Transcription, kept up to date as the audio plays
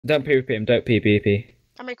Don't PvP him, don't PvP.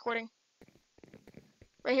 I'm recording.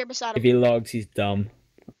 Right here beside If him. he logs, he's dumb.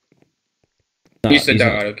 You said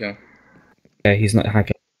that auto kill. Yeah, he's not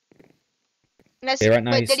hacking. Yeah, right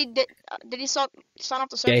now wait, he's... did he sign off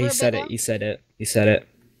the server? Yeah, a bit ago? he said it.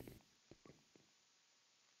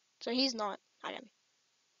 So he's not hacking.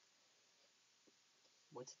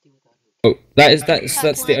 What's the deal with that? Oh,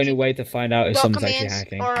 that's the only way to find out if someone's actually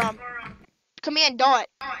hacking. Or command dot,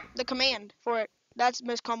 the command for it. That's the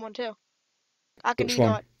most common one too. I can Which do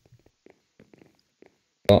one? dot.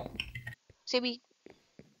 What? CB.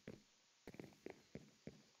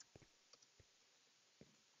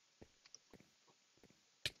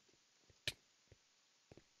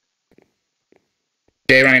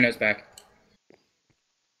 Jay Rhino's back.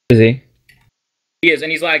 Is he? He is,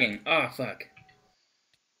 and he's lagging. Oh, fuck.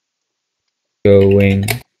 Going.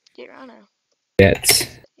 Get Rhino.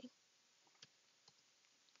 Get.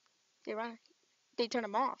 Get Rhino. They turned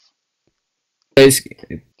him off. It's...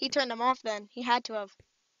 He turned them off then. He had to have.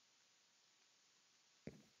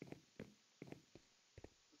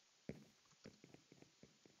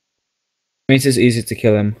 Means it's easy to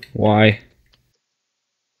kill him. Why?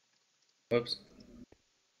 Whoops.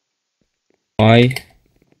 Why?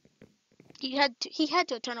 He had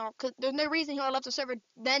to turn off because there's no reason he would have left the server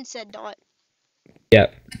then said dot.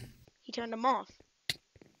 Yep. He turned them off.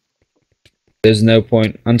 There's no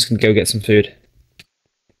point. I'm just gonna go get some food.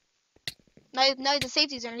 Now he's a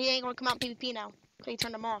safety zone. He ain't gonna come out PvP now. Cause he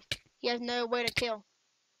turned them off. He has no way to kill.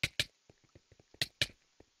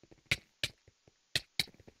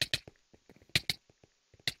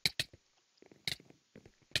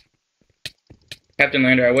 Captain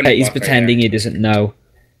Lander, I wouldn't. Hey, he's walk right pretending there. he doesn't know.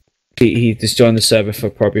 He just joined the server for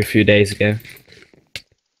probably a few days ago.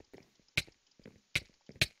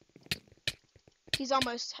 He's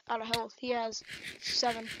almost out of health. He has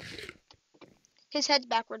 7. His head's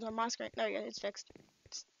backwards on my screen. There you go. It's fixed.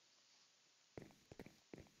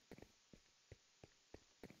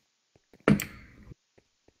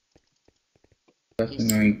 That's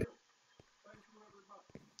annoying.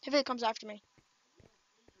 If it comes after me.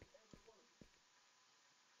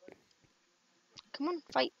 Come on,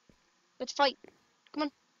 fight. Let's fight. Come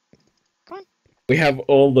on. Come on. We have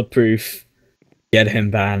all the proof. Get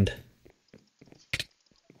him banned.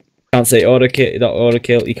 Can't say auto kill, dot auto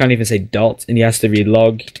kill. You can't even say dot, and he has to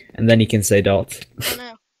relog, and then he can say dot. I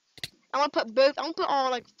know. I want to put both. I want to put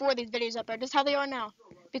all like 4 of these videos up there, just how they are now,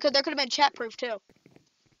 because there could have been chat proof too.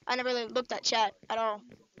 I never really looked at chat at all.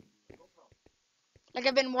 Like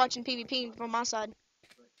I've been watching PvP from my side.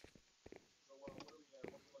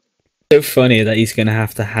 So funny that he's gonna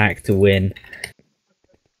have to hack to win.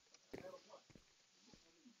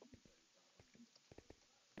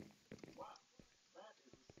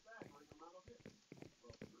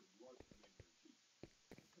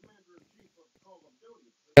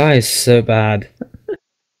 Guy is so bad.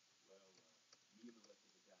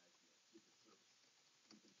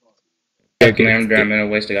 Captain Lander, I'm gonna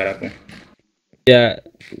waste a god apple. Yeah.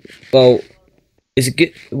 Well, is it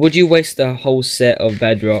good? Would you waste a whole set of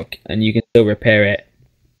bedrock and you can still repair it?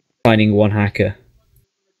 Finding one hacker,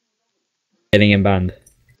 getting him banned,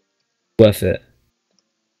 worth it?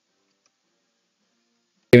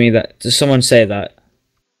 Give me that. Does someone say that?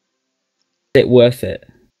 Is it worth it?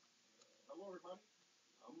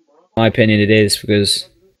 In my opinion, it is, because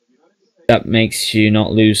that makes you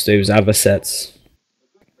not lose those other sets.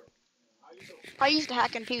 I used to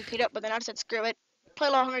hack and PvP'd up, but then I said screw it. Play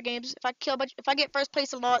a lot of Hunger Games. If I kill a bunch, if I get first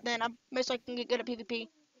place a lot, then I'm most likely can get good at PvP.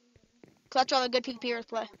 Cause that's all the good PvPers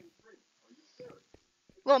play.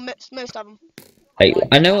 Well, most of them. Like,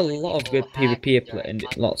 I know a lot of good PvP and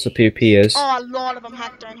lots of PvPers. Oh, a lot of them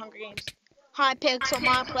hack during Hunger Games. Hypixel,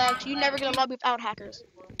 Mineplex. You never get a lobby without hackers.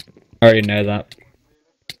 I already know that.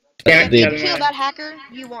 Yeah, If you yeah, kill that hacker,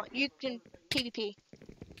 you can PvP.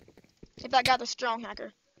 If that guy's a strong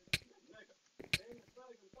hacker.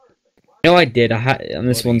 You know, I did. I had on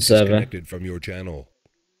this one server. Disconnected from your channel.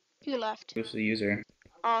 Who left? Who's the user?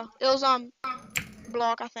 It was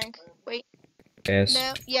Block, I think. Wait. Yes.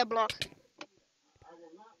 No, yeah, Block.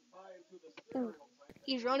 Ooh,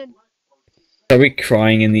 he's running. Probably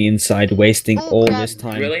crying in the inside, wasting Oh, all crap. this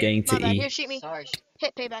time Really? getting My to bad. E. Here, shoot me. Sorry.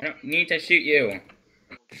 Hit I payback. don't need to shoot you.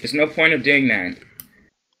 There's no point of doing that.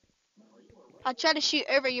 I tried to shoot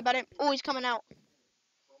over you, but he's coming out.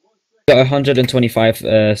 Got 125,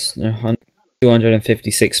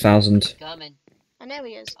 256,000. Coming. I know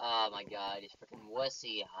he is. Oh my god, he's freaking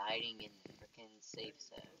wussy hiding in freaking safe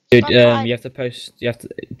zone. Dude, Stop you have to post. You have to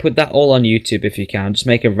put that all on YouTube if you can. Just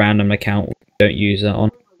make a random account. Don't use that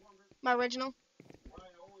on. My original.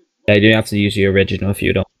 Yeah, you don't have to use your original if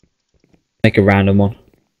you don't. Make a random one.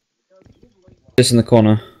 Just in the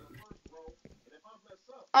corner.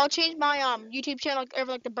 I'll change my YouTube channel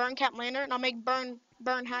over like the Burn Cap Lander, and I'll make burn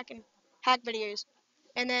hack videos,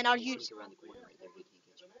 and then I'll use. Around the corner right there, he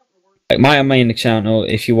can't get you. Like my main channel,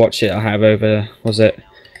 if you watch it, I have over Come out and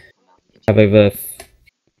I have over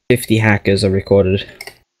 50 hackers are recorded.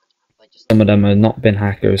 like just Some of them have not been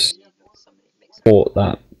hackers. somebody makes sense. Bought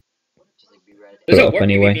that. Just like be ready. Does Put it up work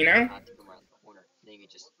anyway. PvP now? Not to come around the corner. Then you can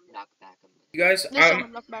just knock back him. You guys, This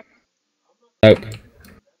one, knock back. Nope.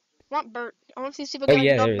 I want Bert. I want to see if we Oh, can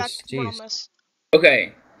yeah, knock there back is. one on Jeez. this.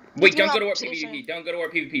 okay. Wait, Let's don't go go to out war station. PvP. Don't go to war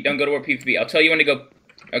PvP. Don't go to war PvP. I'll tell you when to go.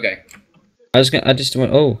 Okay. I just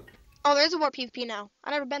went. Oh, Oh, there's a warp PvP now.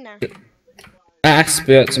 I've never been there. I asked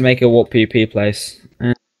Bert to make a warp PvP place.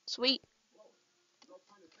 Sweet.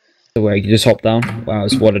 Where you just hop down. Wow,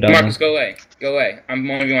 it's watered down. Marcus, go away. Go away. I'm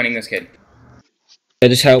only wanting this kid. So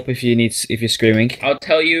just help if you're screaming. I'll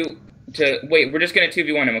tell you to wait. We're just gonna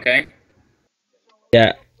 2v1 him, okay?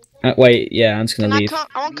 Yeah. Wait. Yeah, I'm just gonna Can leave. I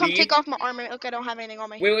won't come Leave? take off my armor. Look, I don't have anything on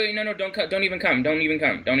me. Wait, no, don't even come. Don't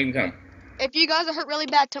even come. If you guys are hurt really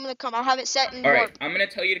bad, tell me to come. I'll have it set in All warp. right, I'm gonna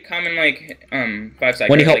tell you to come in like 5 seconds.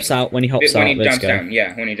 When he like, hops out, when he let's jumps go. down.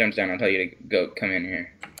 Yeah, when he jumps down, I'll tell you to come in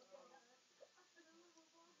here.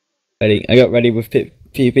 Ready? I got ready with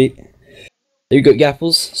PvP. You got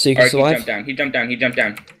gapples, so you All can right, survive. he jumped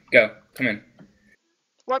down. Go, come in.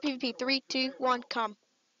 Warp PvP. 3, 2, 1, come.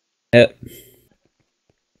 Yep.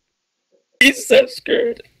 He's so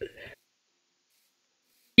scared.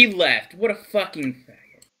 He left. What a fucking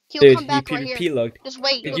faggot. He'll Dude, come back he right PvP here. logged. Just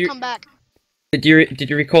wait. Did He'll you- come back. Did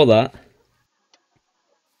you recall that?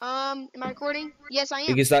 Am I recording? Yes, I am.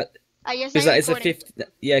 Because that Yes, because I am that is a recording.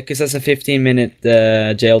 because that's a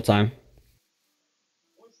 15-minute jail time.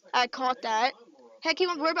 I caught that. Heck, he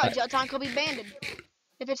won't worry about jail time. He'll be banded.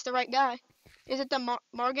 If it's the right guy. Is it the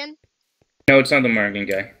Morgan? No, it's not the Morgan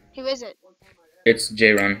guy. Who is it? It's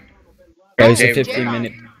J-Run. That is a Jay-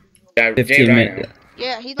 15-minute. Yeah, 15 J-Run minute. now.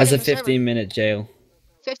 Yeah, he's not That's a in the server. 15-minute jail.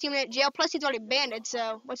 15-minute jail. Plus, he's already banded.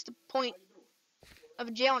 So, what's the point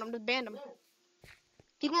of jailing him? Just ban him.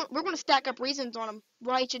 We're going to stack up reasons on him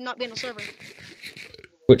why he should not be in the server.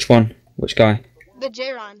 Which one? Which guy? The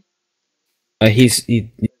J-Ron. He's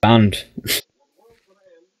banned.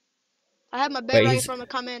 I have my bed Wait, ready he's- for him to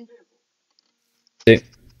come in. Say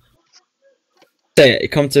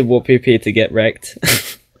it. Come to Warp PvP to get wrecked.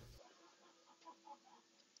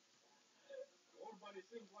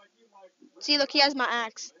 See, look, he has my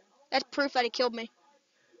axe. That's proof that he killed me.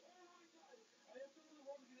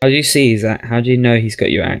 How do you see that? How do you know he's got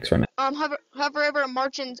your axe right now? Hover over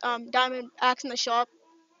Marchin's diamond axe in the shop.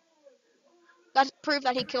 That's proof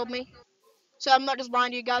that he killed me. So I'm not just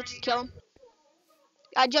lying to you guys to kill him.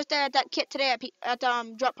 I just did at that kit today at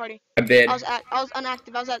the drop party. A bid. I was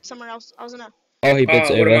inactive. I was at somewhere else. I was in a. Oh, he bids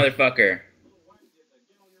Oh, what a over. motherfucker.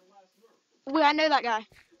 Wait, I know that guy.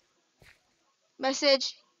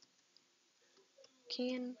 Message.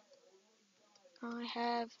 Can I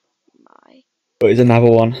have my? Oh, here's another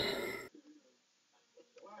one.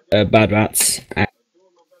 Bad rats.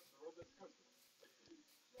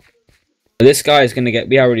 This guy is gonna get.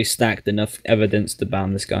 We already stacked enough evidence to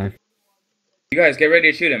ban this guy. You guys, get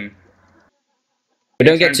ready to shoot him. But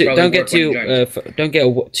don't Turns get too. probably Don't get work when he too. Don't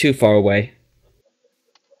get too far away.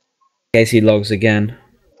 In case he logs again.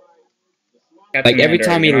 Captain Every Commander,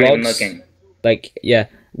 time he you're not even logs- looking. Like, yeah.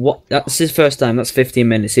 What? That's his first time. That's 15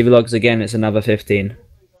 minutes. If he logs again, it's another 15.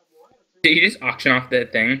 Did you just auction off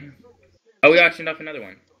that thing? Oh, we auctioned off another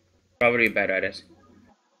one. Probably bad at us.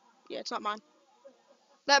 Yeah, it's not mine.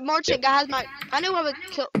 That Marchant guy has my. I know I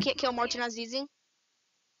can't kill Marchant as easy.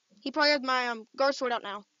 He probably has my guard sword out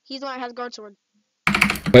now. He's the one that has guard sword.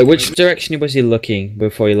 Wait, which direction was he looking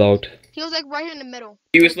before he logged? He was like right here in the middle.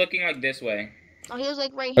 He was looking like this way. Oh, he was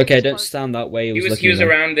like right here. Okay, in this don't part. stand that way. He was looking there.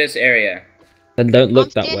 around this area. Then don't look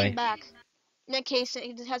I'm that standing way. back. In case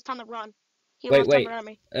he just has time to run. He Wait, wants time wait. to run at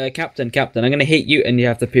me. Captain, I'm gonna hit you and you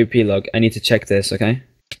have to PvP log. I need to check this, okay?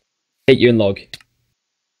 Hit you and log.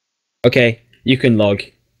 Okay, you can log.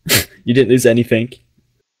 You didn't lose anything.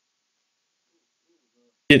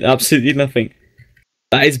 You did absolutely nothing.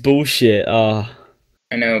 That is bullshit. Ah.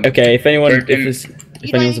 I know. Okay, if anyone, Burton- if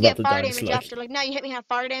You don't anyone's even about get to fire die, it's damage like. after. Like now you hit me have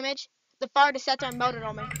fire damage. The fire just sat there and melted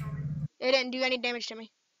on me. It didn't do any damage to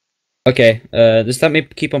me. Okay, just let me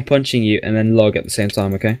keep on punching you and then log at the same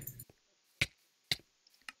time, okay?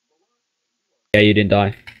 Yeah, you didn't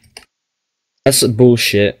die. That's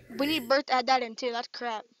bullshit. We need Bert to add that in too. That's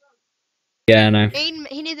crap. Yeah, I know. Aiden,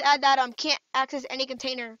 he needs to add that can't access any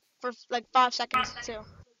container for like 5 seconds too.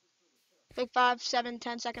 Like 5, 7,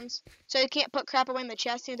 10 seconds. So you can't put crap away in the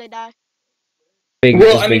chest as soon as they die. Big,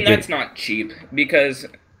 Well, just I mean, big, that's not cheap because,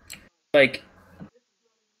 like,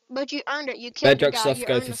 But you earned it. You killed the Bedrock guy. stuff You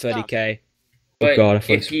go earned for the stuff. 30k. Oh But god, I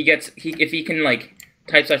thought if he can like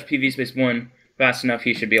type slash PV space 1 fast enough,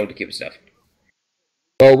 he should be able to keep his stuff.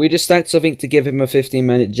 well, we just stacked something to give him a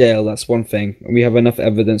 15-minute jail, that's one thing. And we have enough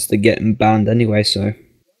evidence to get him banned anyway, so.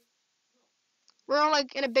 We're all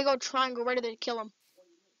like in a big old triangle ready to kill him.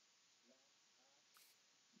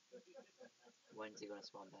 When's he gonna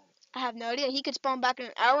spawn back? I have no idea. He could spawn back in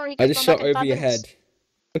an hour. He I could just spawn shot back in over 5 your minutes. head.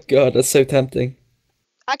 Oh god, that's so tempting.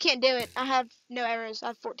 I can't do it. I have no arrows. I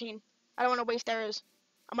have 14. I don't want to waste arrows.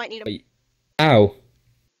 I might need them. Wait. Ow.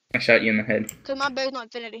 I shot you in the head. Because my bow's not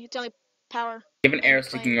infinity. It's only power. You have an arrow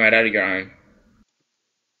sticking right out of your arm.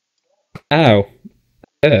 Ow.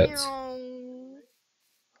 Hurts.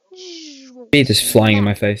 Bee just flying in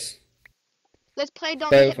my face. Let's play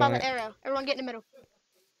don't Go get hit by for the it. arrow. Everyone get in the middle.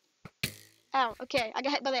 Ow, okay. I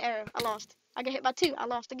got hit by the arrow. I lost. I got hit by 2. I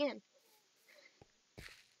lost again.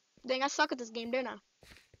 Dang, I suck at this game, don't I?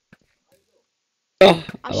 Oh,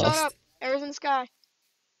 I I'm shot lost. up. Arrows in the sky.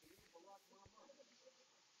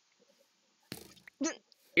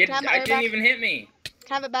 It Can I have my arrow didn't back? even hit me.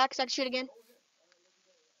 Can I have it back so I can shoot again?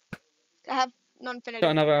 I have non-infinity.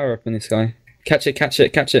 Got another arrow up in the sky. Catch it, catch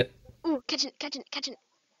it, catch it. Ooh, catching it, catching it, catching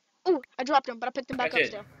it. Ooh, I dropped him, but I picked him back Catch up it.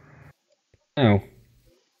 still. Ow.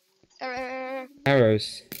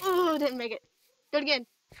 Arrows. Ooh, didn't make it. Do it again.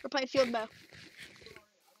 We're playing field bow.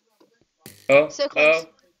 Oh, So close.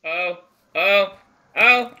 oh,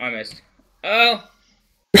 I missed. Oh,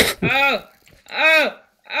 oh, oh,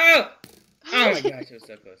 oh. Oh my gosh, it was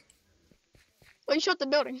so close. Well, you shot the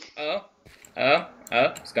building. Oh,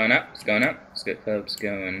 it's going up, it's going up, it's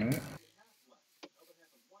going up.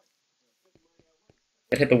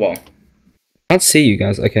 It hit the wall. Can't see you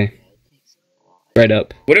guys, okay. Right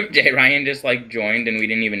up. What if Jay Ryan just like joined and we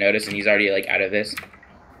didn't even notice and he's already like out of this?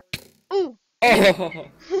 Ooh. Oh,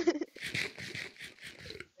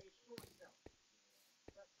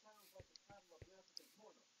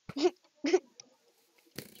 Did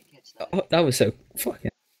you catch that? oh, that was so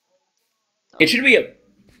fucking It should be a. Dude,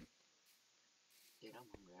 I'm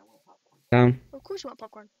hungry. I want popcorn. down. Of course you want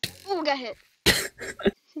popcorn. Ooh, got hit.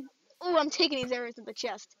 Ooh, I'm taking these arrows to the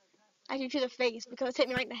chest. Actually, to the face because it hit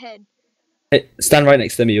me right in the head. Hey, stand right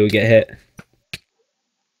next to me, you'll get hit.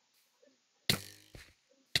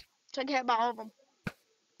 So I get hit by all of them.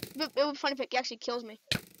 It would be funny if it actually kills me.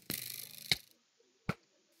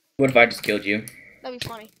 What if I just killed you? That'd be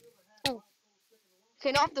funny. Ooh.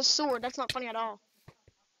 Okay, not the sword. That's not funny at all.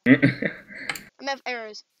 Oh, I'm have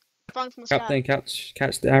arrows falling from the sky. Captain,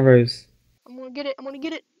 catch the arrows. I'm gonna get it. I'm gonna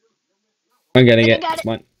get it. I'm getting Then I it. got It's it.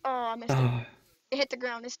 mine. Oh, I missed it. Oh. It hit the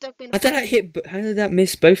ground. It stuck me in How the did that hit? How did that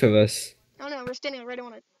miss both of us? I don't know. We're standing right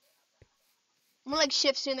on it. I'm gonna like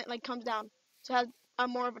shift soon that like comes down. So I'm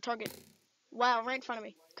more of a target. Wow, right in front of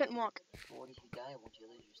me. Couldn't walk. What if you die? Won't you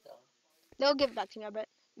lose your stuff? They'll give it back to me, I bet.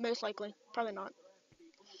 Most likely. Probably not.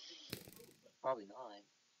 Probably not.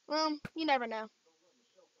 Well, you never know.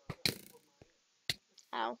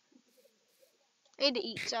 Ow. I need to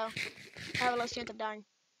eat, so I have a less chance of dying.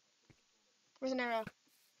 Where's an arrow?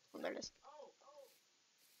 Oh, there it is.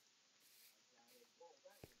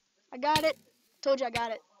 I got it. Told you I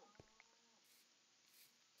got it.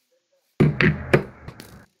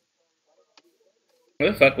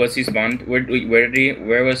 Where the fuck was he spawned? Where did he like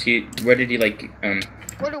Where did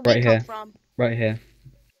we Right come here. from? Right here.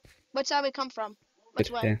 Which side we come from? Which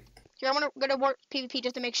Good way? here. Here, I'm gonna go to work PvP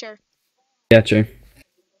just to make sure. Yeah, true.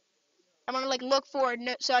 I'm gonna like look forward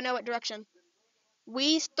so I know what direction.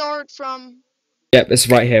 We start from Yep, it's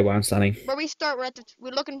right here where I'm standing. where we start.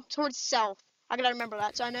 We're looking towards south. I gotta remember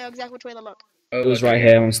that so I know exactly which way to look. Oh, It was look, right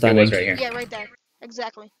here. I'm It standing. was right here. Yeah, right there.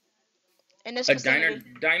 Exactly. In this A vicinity.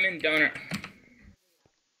 diamond donor.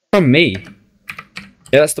 From me.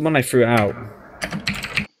 Yeah, that's the one I threw out.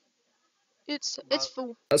 It's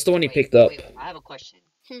full. That's the one he Wait, picked up. wait, I have a question.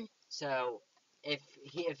 Hmm. So, if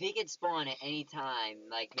he could spawn at any time,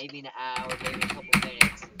 like maybe an hour, maybe a couple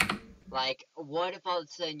minutes, like what if all of a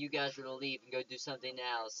sudden you guys were to leave and go do something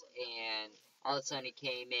else, and all of a sudden he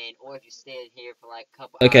came in, or if you stayed here for like a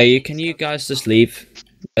couple hours? Okay, and can he you started guys just spawning? leave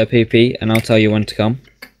PP and I'll tell you when to come.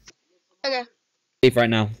 Okay. Leave right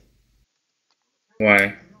now.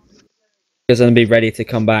 Why? Because I'm be ready to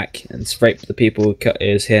come back and scrape the people who cut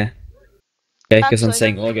ears here. Okay, because I'm Actually-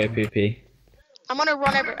 saying all go PP. I'm gonna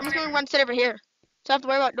run over. I'm just gonna run sit over here. So I have to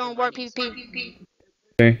worry about doing work PvP.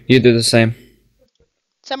 Okay, you do the same.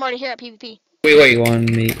 So I'm already here at PvP. Wait. One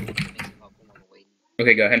me. Make some popcorn while we're waiting.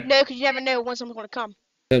 Okay, go ahead. No, because you never know when someone's gonna come.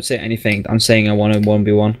 Don't say anything. I'm saying I want a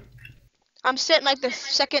 1v1. I'm sitting like the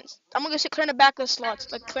second. I'm gonna sit clear in the back of the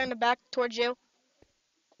slots, like clear in the back towards you.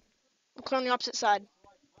 I'm clear on the opposite side.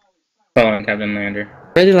 Following Captain Lander.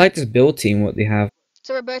 I really like this build team, what they have.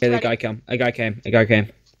 So we're both Okay, the ready. guy came. A guy came. A guy came.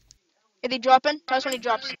 Is he dropping? Tell us when he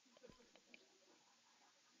drops.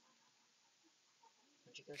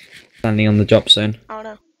 Where'd you go? Standing on the drop zone. I don't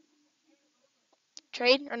know.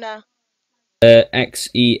 Trade or no?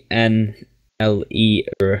 XENLE.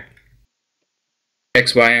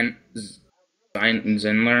 XY and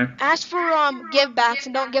Zinler. Ask for give backs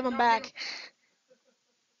and don't give them back.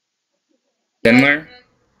 Zinler?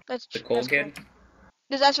 That's The cold that's cool. kid?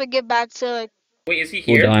 Just ask for give backs to like. Wait, is he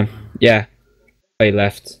Full here? dime. Yeah. Oh, he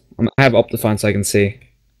left. I have Optifine so I can see.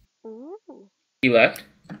 Ooh. He left?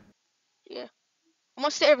 I'm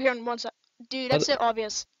gonna stay over here on one side. Dude, that's so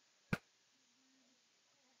obvious.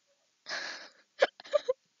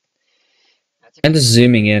 That's a I'm just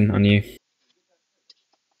zooming in on you.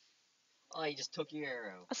 Oh, you just took your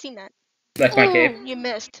arrow. I seen that. Left my cape. Ooh, you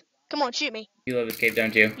missed. Come on, shoot me. You love his cape,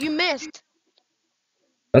 don't you? You missed.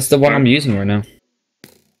 That's the one I'm using right now.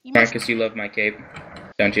 You missed. Marcus, you love my cape,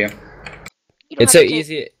 don't you? You don't It's have so a cape.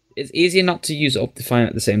 easy. It's easier not to use Optifine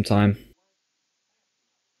at the same time.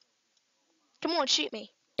 Come on, shoot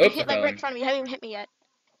me. You Oops, hit I like fell right in. in front of me. You haven't even hit me yet.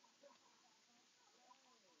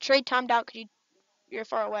 Trade timed out because you're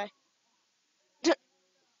far away.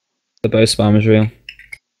 The bow spam is real.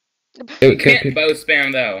 You can't bow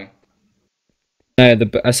spam though. No,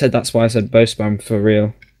 I said that's why I said bow spam for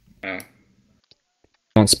real. Oh.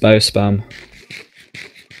 Can't bow spam.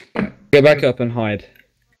 Get back up and hide.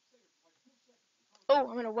 Oh,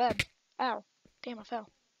 I'm in a web. Ow. Damn, I fell.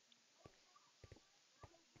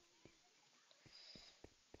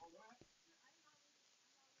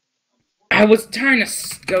 I was trying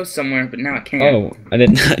to go somewhere, but now I can't. Oh, I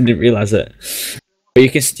didn't. I didn't realize it. But you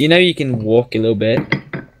can, you can walk a little bit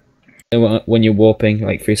when you're warping,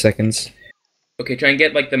 like 3 seconds. Okay, try and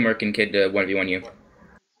get like the Merkin kid to 1v1 you.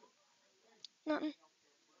 Nothing.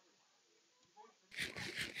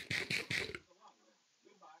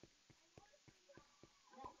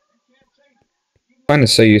 Mine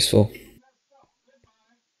is so useful.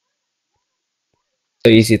 So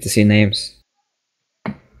easy to see names.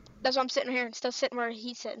 That's why I'm sitting here instead of sitting where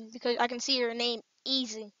he's sitting because I can see your name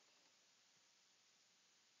easy.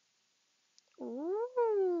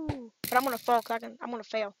 Ooh. But I'm gonna fall. 'Cause I'm gonna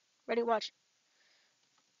fail. Ready? Watch.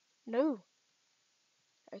 No.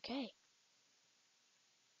 Okay.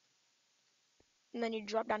 And then you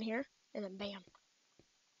drop down here, and then bam.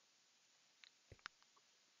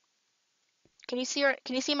 Can you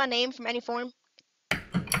see my name from any form?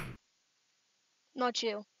 Not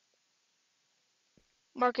you.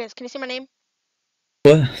 Marcus, can you see my name?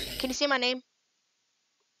 What? Can you see my name?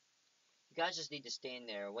 You guys just need to stand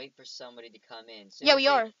there, wait for somebody to come in. Soon Yeah, as we they-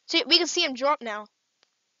 are. See, we can see him drop now.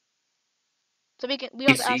 So we don't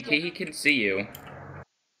have to ask him. He can see you.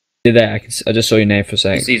 Did that? I just saw your name for a He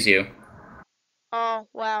sec. sees you. Oh,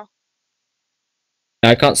 wow.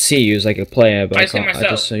 I can't see you as like a player, but I I see can't. I myself.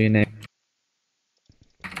 just saw your name.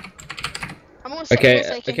 I'm gonna sit here so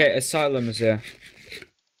Okay, he can. okay. Asylum is here.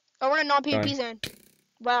 Oh, we're in a non-PvP Fine. zone.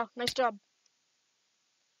 Wow, nice job.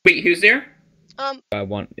 Wait, who's there?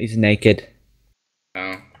 He's naked.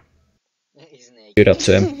 Oh. He's naked. Shoot up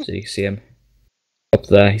to him so you can see him. Up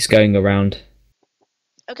there, he's going around.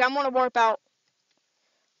 Okay, I'm gonna warp out.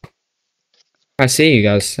 I see you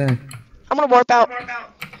guys. Yeah. I'm gonna warp out.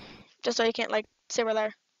 Just so you can't, like, sit over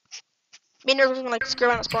there. Me and Nervous gonna, like, screw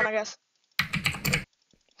around and spawn, I guess.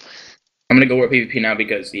 I'm gonna go warp PvP now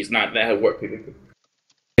because he's not that warp PvP.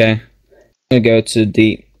 Okay. I'm gonna go to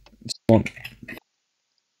deep spawn.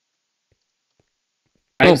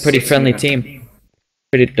 Oh, pretty friendly team.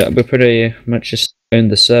 We're pretty much just own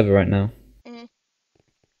the server right now.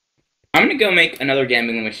 I'm gonna go make another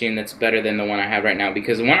gambling machine that's better than the one I have right now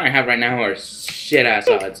because the one I have right now are shit ass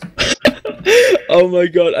odds. Oh my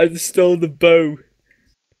god! I just stole the bow. The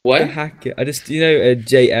What? hacker. I just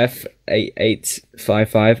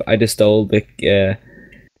JF8855. I just stole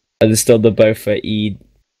the bow for E.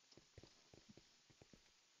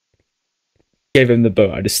 Gave him the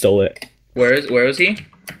bow. I just stole it. Where is he?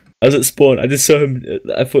 I was at spawn. I just saw him.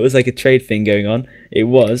 I thought it was like a trade thing going on. It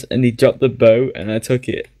was, and he dropped the bow, and I took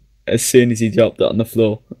it as soon as he dropped it on the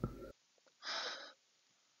floor.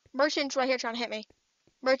 Merchant's right here trying to hit me.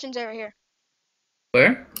 Merchant's over here.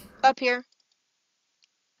 Where? Up here.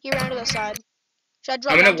 He ran to the side. Should I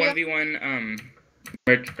drop I'm gonna down to you? 1v1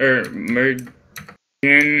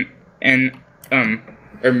 Mergen and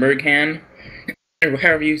or Merghan or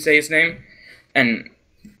however you say his name, and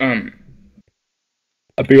I'll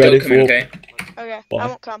be go ready come for. in, okay? Okay, Why? I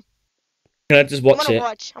won't come. Can I just I'm watch gonna it?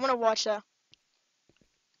 watch. I'm gonna watch though.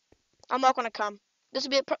 I'm not gonna come. This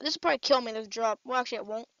will probably kill me. This drop. Well, actually, it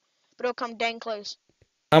won't. But it'll come dang close.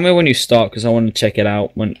 Tell me when you start, because I want to check it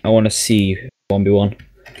out. When I want to see 1v1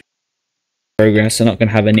 progress. I'm not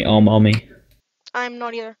gonna have any armor on me. I'm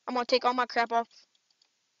not either. I'm gonna take all my crap off.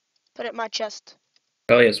 Put it in my chest.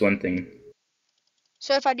 Probably has one thing.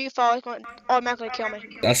 So if I do fall, it's gonna automatically kill me.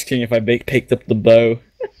 Asking if I picked up the bow.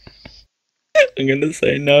 I'm gonna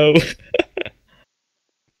say no.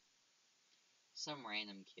 Some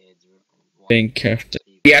random kids. Being careful.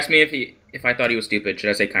 He asked me if I thought he was stupid. Should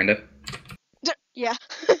I say kinda? Yeah.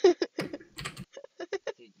 Do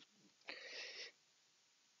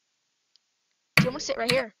you want to sit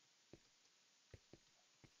right here?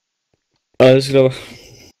 Let's go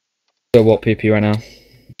what PP right now.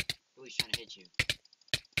 Oh, he's trying to hit you.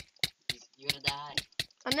 You're gonna die.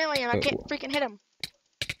 I know I am. I can't freaking hit him.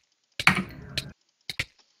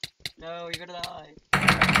 No, you're gonna die.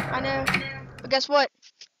 I know. But guess what?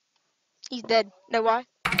 He's dead. Know why?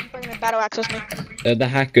 He's bringing a battle axe with me. The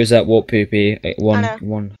hacker's at warp PP. know.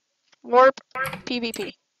 One. Warp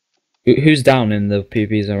PvP. Who's down in the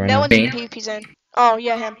PP zone right No now? one's in the PvP zone. Oh,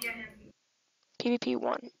 yeah, him. PvP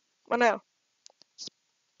 1. Well, no. It's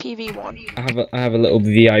PV 1. I have a little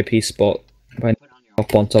VIP spot. If I Put on your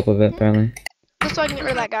up on top of it, apparently. Just so I can get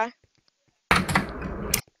rid of that guy.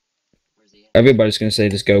 Where's he at? Everybody's gonna say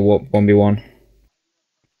just go warp 1v1. Where'd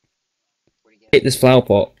he go? Hit this flower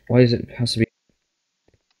pot. Why is it has to be?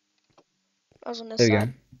 I was on this There we side.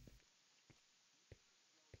 go.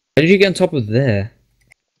 How did you get on top of there?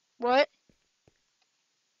 What?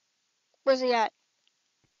 Where's he at?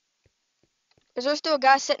 Is there still a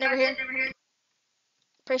guy sitting over here?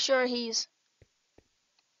 Pretty sure he's...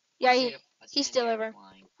 Yeah, I see he's him still there over.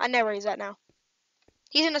 flying. I know where he's at now.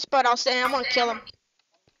 He's in the spot I was standing. I'm gonna kill him.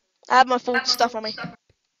 I have my full stuff on me.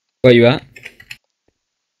 Where you at?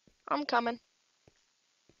 I'm coming.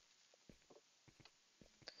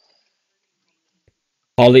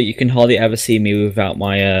 You can hardly ever see me without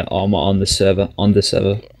my armor on the server.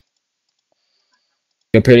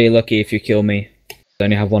 You're pretty lucky if you kill me. I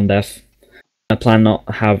only have one death. I planned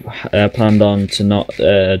on to not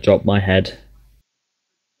drop my head.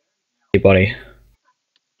 Anybody?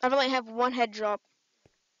 I've only have one head drop.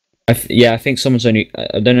 Yeah, I think someone's only.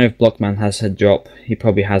 I don't know if Blockman has head drop. He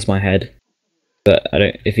probably has my head, but I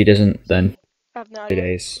don't. If he doesn't, then I have no 2 idea.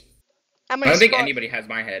 days. I'm I in a don't think spot. anybody has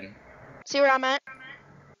my head. See where I'm at?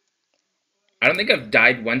 I don't think I've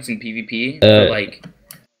died once in PvP. Uh, for like,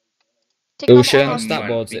 Take It will off show all on my, stat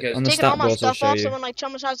boards. Because- On the taking all stat my boards, it'll stuff show off so you. when like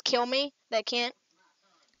someone tries to kill me, they can't.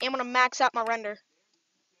 I'm gonna max out my render.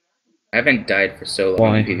 I haven't died for so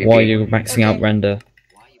long Why? in PvP. Why are you maxing out Okay. render?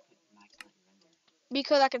 Why you put max on your render?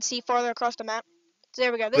 Because I can see farther across the map. So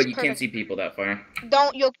there we go. This But is you perfect. can't see people that far.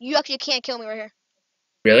 Don't you actually can't kill me right here.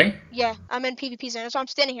 Really? Yeah, I'm in PvP zone, so I'm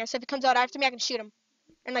standing here. So if he comes out after me, I can shoot him,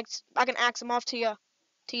 and like I can axe him off to you.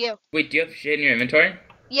 Wait, do you have shit in your inventory?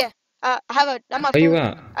 I have a. I'm Where you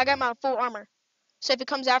at? I got my full armor. So if he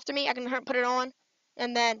comes after me, I can put it on,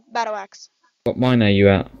 and then battle axe. What mine are you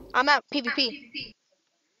at? I'm at PvP.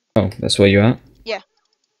 Oh, that's where you're at? Yeah.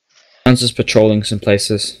 I'm just patrolling some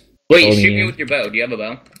places. Wait, Patrolling shoot me you. with your bow. Do you have a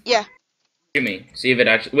bow? Yeah. Shoot me. See if it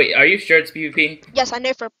actually. Wait, are you sure it's PvP? Yes, I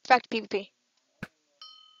know for a fact PvP.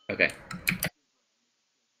 Okay.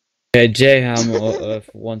 Okay, J-Ham of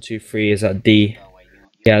 123 is at D. Oh, wait, you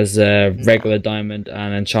He has regular diamond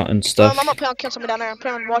and enchanted stuff. I'm not planning on killing somebody down there. I'm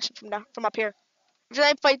planning on watching from up here. If there's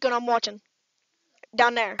any fight going, I'm watching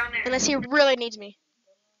down there, unless he really needs me.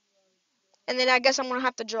 And then I guess I'm gonna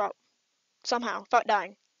have to drop somehow without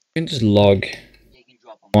dying. You can just log. Yeah, you can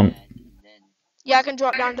drop on One. that, and then Yeah, I can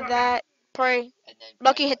drop down to that. Probably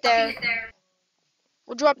lucky hit there.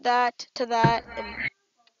 We'll drop that to that, and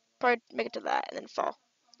probably make it to that, and then fall.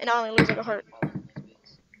 And I only lose like a heart.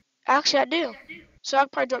 Actually, I do. So I'll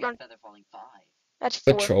probably drop down. Feather falling 5. That's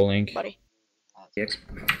 4, Patrolling. buddy. Yes.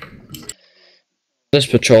 Just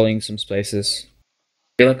patrolling some places.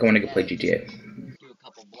 I feel like I want to go play GTA. Do a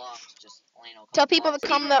couple blocks, just land on a Tell couple people to blocks.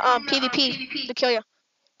 come to PvP to kill you.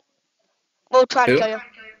 We'll try to Who? kill you. Have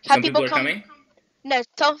Some people people are come. coming. No,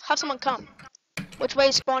 have someone come. Which way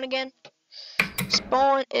is spawn again?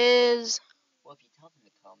 Spawn is. Well, if you tell them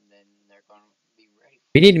to come, then they're gonna be ready.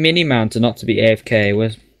 We need Miniman to not to be AFK.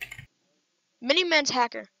 Where's... Miniman's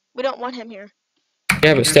hacker. We don't want him here.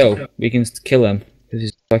 Yeah, but still, we can kill him. Because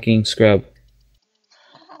he's a fucking scrub.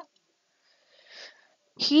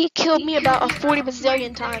 He killed me about a 40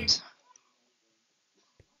 bazillion times.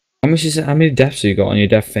 How many deaths have you got on your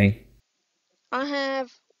death thing? I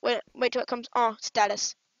have. Wait till it comes. Oh,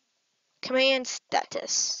 status. Command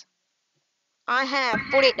status. I have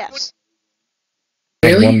 48 deaths.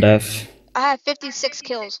 Really? One death. I have 56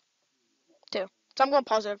 kills. Too. So I'm going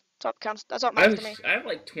positive. Top counts. That's what I matters to me. have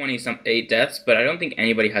like 8 deaths, but I don't think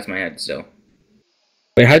anybody has my head still.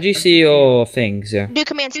 Wait, how do you see your things? Yeah. Do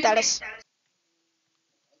command status.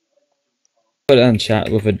 Put it on chat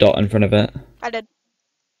with a dot in front of it. I did.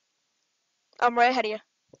 I'm right ahead of you.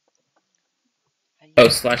 Oh,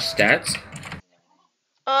 /stats? See,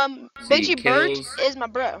 Benji Bird kills. is my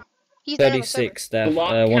bro. He's the name of the server. 36 death.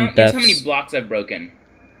 Block One count. Guess death. how many blocks I've broken?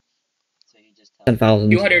 So you just tell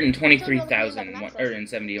 10,000.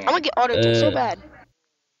 223,171. I'm gonna get auto so bad.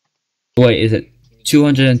 Wait, is it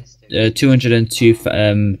 200, 202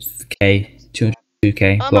 K?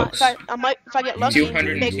 202K blocks. If I get lucky,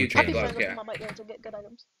 202K I'll be blocks, friends with yeah. him. I might be able to get good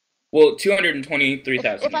items. Well,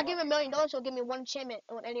 223,000. If I give him $1 million, he'll give me one enchantment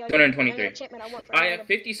on any 223. enchantment I want. For I any have item.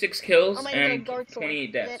 56 kills I might and go guard for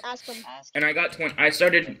 28 Then deaths. ask him. And I got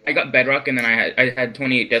I got Bedrock, and then I had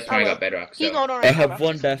 28 deaths when I got Bedrock. He's So not on I right have now.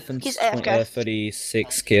 1 death and He's AFK.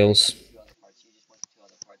 36 kills.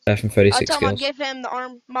 Death and I 36 tell him I'll kills. give him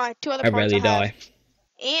my 2 other I parts rarely I have, die.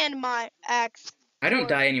 and my axe. I don't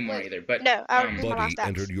die anymore either. But No, this is my Buddy last axe.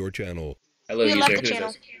 entered your channel. hello, He user. left the Who is channel.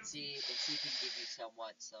 this? see can give you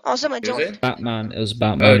somewhat some. Oh, someone Who's joined. it? Batman. It was Oh,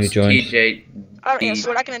 Batman who it's joined. TJ. I don't need a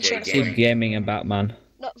sword. I can enchant a TJ sword. Team Gaming and Batman.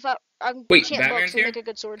 No, if I can Wait, enchant Batman's books and here? make a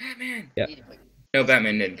good sword. Batman. Yep. No,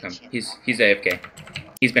 Batman didn't come. He's AFK.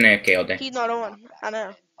 He's been AFK all day. He's not on. I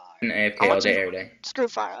know. Been I AFK all want day, to- every day. Screw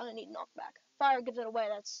fire. I don't need knockback. Fire gives it away.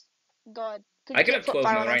 That's God. 'Cause I you could can't have put 12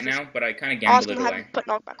 fire mil on right axes. now, but I kind of Ask gambled him it to have away. him put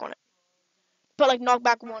knockback on it. Put like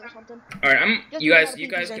knockback 1 or something. All right, Just you learn guys. how to You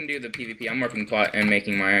PvP guys zone. can do the PvP. I'm working plot and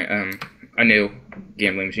making my a new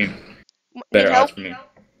gambling machine. Need Better help? odds for me.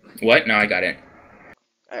 What? No, I got it.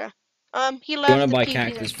 He If left you want the to buy PvP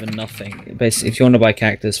cactus zone. for nothing, basically, if you want to buy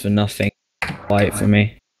cactus for nothing, buy it for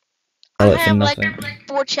me. I Sell it for have like nothing.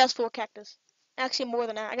 4 chests full of cactus. Actually, more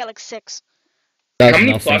than that. I got like 6, That's How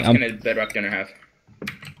many nothing. plots I'm can a Bedrock Donor have?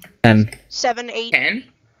 10. 7, 8, 10?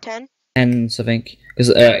 10. 10, I think.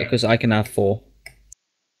 Because I can have 4.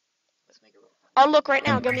 Let's make it real. I'll look right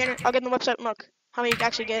now. I'll get on the website and look how many you can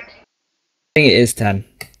actually get. I think it is 10.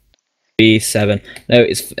 Be 7. No,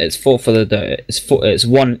 it's 4 for the. It's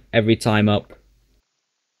 1 every time up.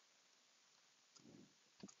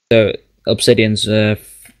 So Obsidian's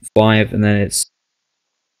 5, and then it's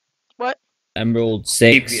What? Emerald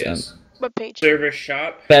 6. DPS. What page? Server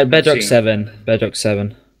shop. Bedrock Let's see. 7. Bedrock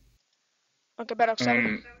 7. Okay, Bedrock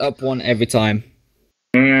 7. Up 1 every time.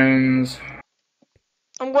 And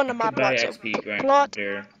I'm going to my could buy plot. So XP plot.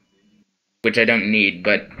 grinder, which I don't need,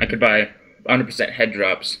 but I could buy 100% head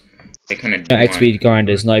drops. They kind of No, XP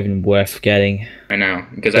grinder is not even worth getting. I know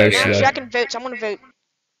because Go I already, slow. have, Actually, I can vote. So I'm gonna vote.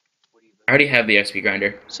 I already have the XP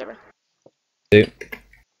grinder. Server.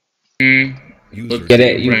 Hmm. User Get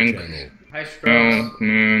it, joined your you- channel. No, Hi, Strauss.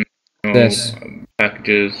 no, This.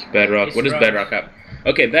 packages, Bedrock. It's What does rough. Bedrock have?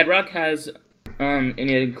 Okay, Bedrock has and it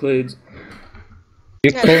includes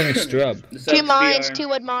You're Yeah. calling a strub. the 2 mines, XPR, 2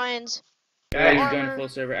 wood mines. guys armor. join full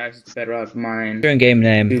server access to Bedrock mine, Your in-game 2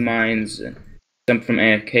 name. mines, jump from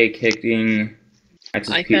AFK kicking,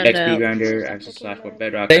 access I P- found XP out. grinder, access /warp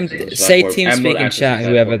Bedrock, Same, access to say /warp TeamSpeak Emerald, in access chat, to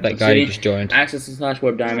whoever /warp that guy City, just joined. access to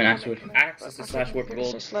 /warp diamond, access to /warp So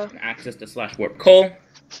gold, slow. and access to /warp coal,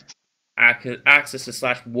 access to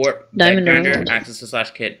 /warp Diamond or grinder, emerald? access to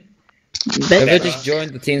 /kit. Whoever just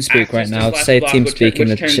joined the TeamSpeak right Access to now, slash say block, TeamSpeak in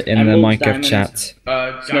which turns in the emeralds, Minecraft diamonds. chat.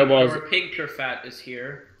 Snowballs. Dr. Pig Fat is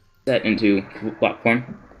here, Set into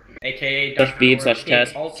platform aka Slash Dr. feed, Pig slash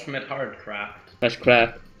test. Ultimate Hardcraft.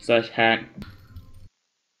 /craft /hat.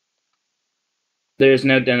 There's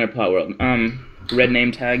no dinner pot world. Red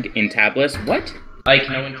name tag in tablets. What? Like,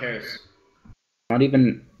 no one cares. Not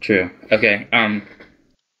even true. Okay. And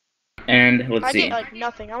let's I see. get like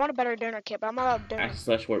nothing. I want a better donor kit, but I'm not allowed donor.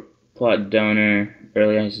 Access /warp plot donor.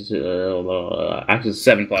 Early access access to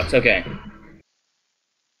 7 plots. Okay.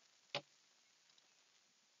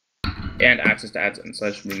 And access to ads and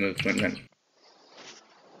 /remove swim events.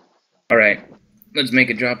 Alright. Let's make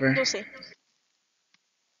a dropper. We'll see.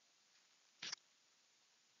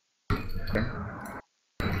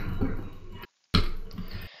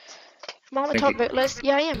 I'm on the Thank top you. vote list.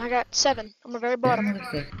 Yeah, I am. I got 7. I'm the very bottom.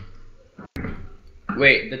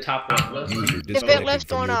 Wait, the top what list? User vote disconnected list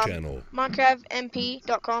from on, your channel.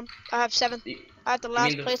 MinecraftMP.com. I have 7. I have the last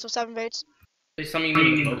mean the- place with 7 votes. Please tell me you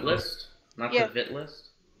mean the vote list, not Yeah. the vit list.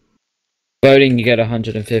 Voting, you get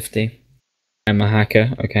 150. I'm a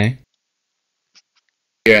hacker, okay.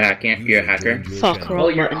 You're a hacker. You're a User hacker. joined your Fuck, channel.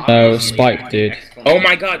 wrong button. Oh, obviously Spike, dude. Oh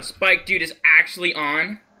my god, Spike Dude is actually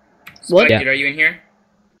on. Spike What? Dude, are you in here?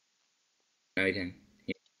 No, he didn't.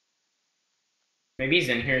 Maybe he's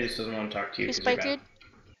in here, he just doesn't want to talk to you. Who's 'cause you're Spike bad. Dude?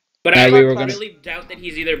 But Yeah, I we were gonna- really doubt that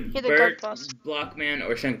he's either Guard Bert, Plus. Blockman,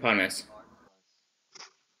 or Shankopotamus.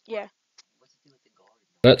 Yeah.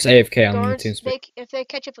 Bert's AFK on the Guards, TeamSpeak. if they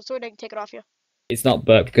catch you with a sword, they can take it off you. It's not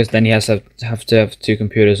Bert because then he has to have two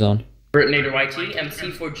computers on. Bert Nader YT,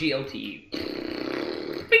 MC4GLT.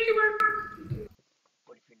 Thank you, Bert.